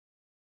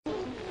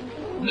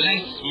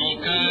blesse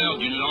mon cœur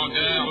d'une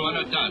langueur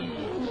monotone.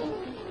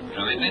 Je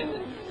répète,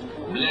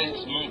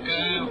 blesse mon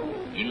cœur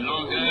d'une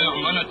langueur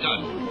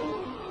monotone.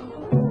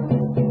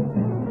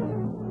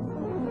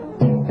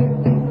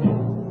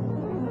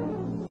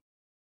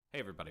 Hey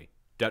everybody,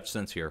 Dutch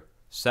Sense here.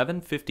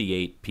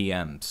 7:58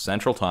 p.m.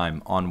 Central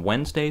Time on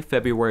Wednesday,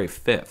 February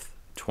 5th,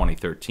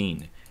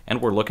 2013. And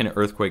we're looking at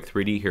Earthquake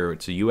 3D here.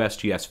 It's a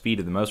USGS feed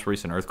of the most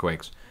recent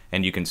earthquakes.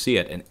 And you can see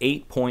it, an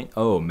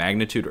 8.0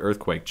 magnitude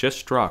earthquake just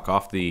struck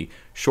off the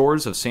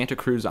shores of Santa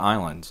Cruz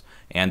Islands.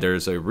 And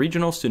there's a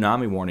regional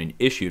tsunami warning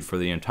issued for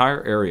the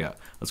entire area.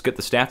 Let's get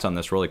the stats on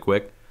this really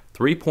quick.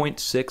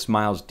 3.6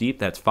 miles deep,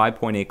 that's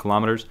 5.8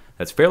 kilometers.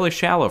 That's fairly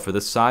shallow for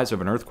this size of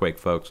an earthquake,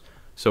 folks.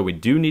 So we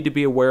do need to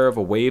be aware of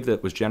a wave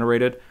that was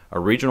generated. A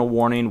regional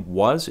warning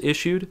was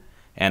issued,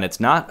 and it's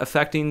not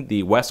affecting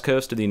the west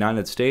coast of the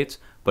United States,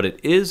 but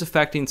it is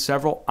affecting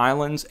several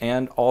islands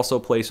and also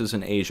places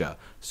in Asia.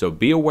 So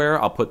be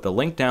aware. I'll put the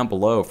link down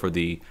below for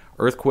the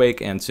Earthquake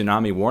and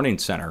Tsunami Warning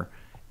Center.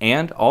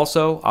 And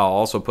also, I'll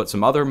also put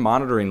some other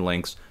monitoring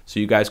links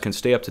so you guys can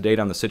stay up to date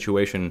on the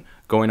situation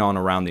going on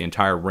around the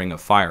entire Ring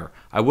of Fire.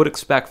 I would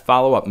expect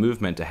follow-up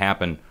movement to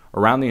happen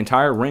around the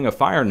entire Ring of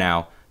Fire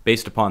now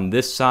based upon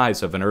this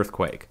size of an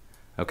earthquake.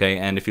 Okay,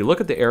 and if you look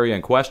at the area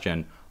in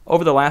question,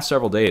 over the last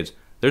several days,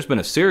 there's been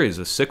a series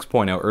of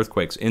 6.0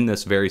 earthquakes in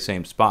this very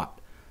same spot.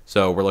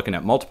 So we're looking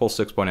at multiple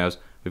 6.0s.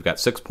 We've got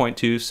 6.2,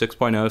 6.0,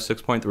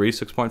 6.3,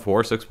 6.4,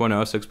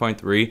 6.0,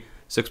 6.3,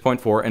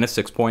 6.4, and a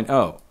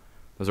 6.0.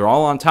 Those are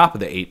all on top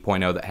of the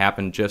 8.0 that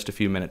happened just a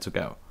few minutes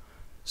ago.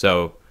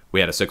 So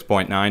we had a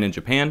 6.9 in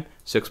Japan,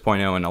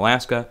 6.0 in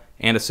Alaska,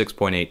 and a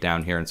 6.8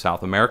 down here in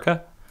South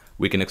America.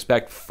 We can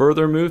expect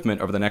further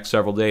movement over the next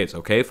several days.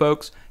 Okay,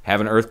 folks?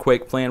 Have an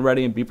earthquake plan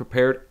ready and be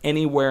prepared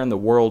anywhere in the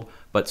world,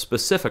 but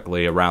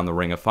specifically around the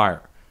Ring of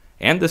Fire.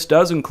 And this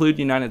does include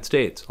the United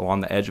States, along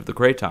the edge of the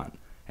craton,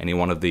 any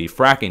one of the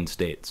fracking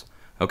states.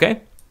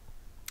 Okay?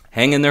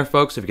 Hang in there,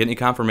 folks. If you get any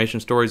confirmation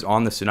stories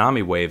on the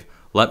tsunami wave,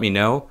 let me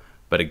know.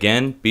 But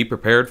again, be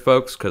prepared,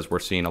 folks, because we're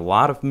seeing a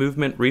lot of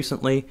movement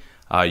recently.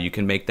 You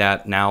can make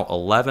that now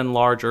 11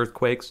 large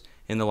earthquakes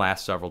in the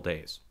last several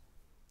days.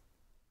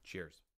 Cheers.